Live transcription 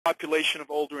population of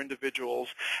older individuals,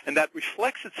 and that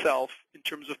reflects itself in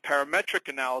terms of parametric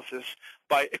analysis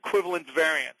by equivalent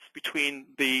variance between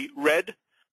the red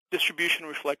distribution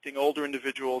reflecting older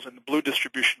individuals and the blue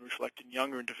distribution reflecting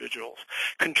younger individuals.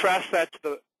 Contrast that to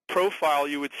the profile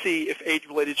you would see if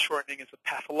age-related shortening is a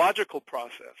pathological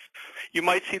process. You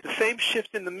might see the same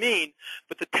shift in the mean,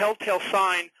 but the telltale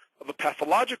sign of a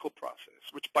pathological process,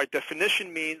 which by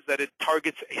definition means that it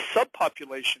targets a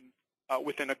subpopulation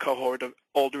within a cohort of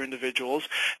older individuals.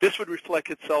 This would reflect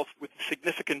itself with a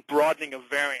significant broadening of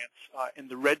variance in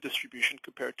the red distribution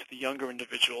compared to the younger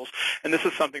individuals, and this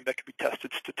is something that can be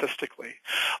tested statistically.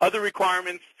 Other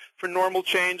requirements for normal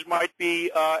change might be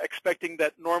expecting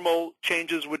that normal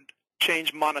changes would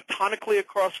change monotonically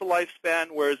across the lifespan,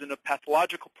 whereas in a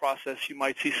pathological process you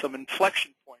might see some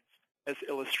inflection points as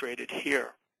illustrated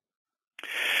here.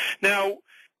 Now,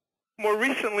 more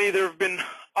recently, there have been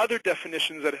other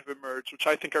definitions that have emerged, which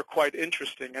I think are quite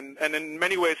interesting, and in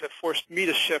many ways have forced me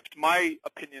to shift my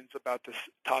opinions about this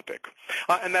topic.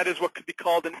 And that is what could be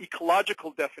called an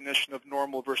ecological definition of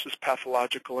normal versus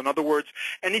pathological. In other words,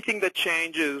 anything that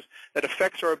changes, that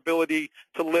affects our ability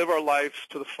to live our lives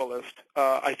to the fullest,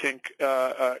 I think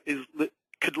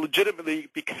could legitimately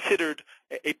be considered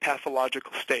a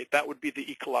pathological state. That would be the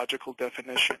ecological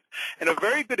definition. And a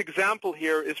very good example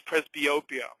here is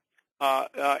presbyopia.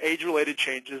 Age-related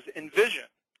changes in vision.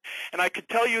 And I could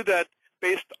tell you that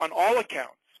based on all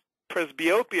accounts,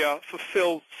 presbyopia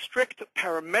fulfills strict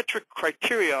parametric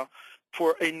criteria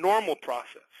for a normal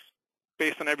process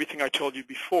based on everything I told you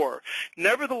before.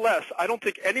 Nevertheless, I don't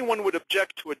think anyone would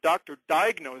object to a doctor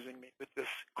diagnosing me with this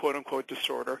quote-unquote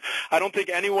disorder. I don't think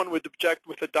anyone would object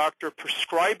with a doctor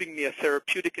prescribing me a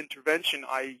therapeutic intervention,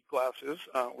 i.e. glasses,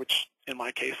 which in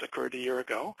my case occurred a year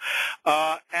ago.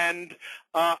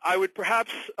 I would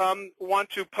perhaps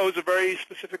want to pose a very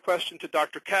specific question to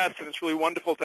Dr. Katz, and it's really wonderful to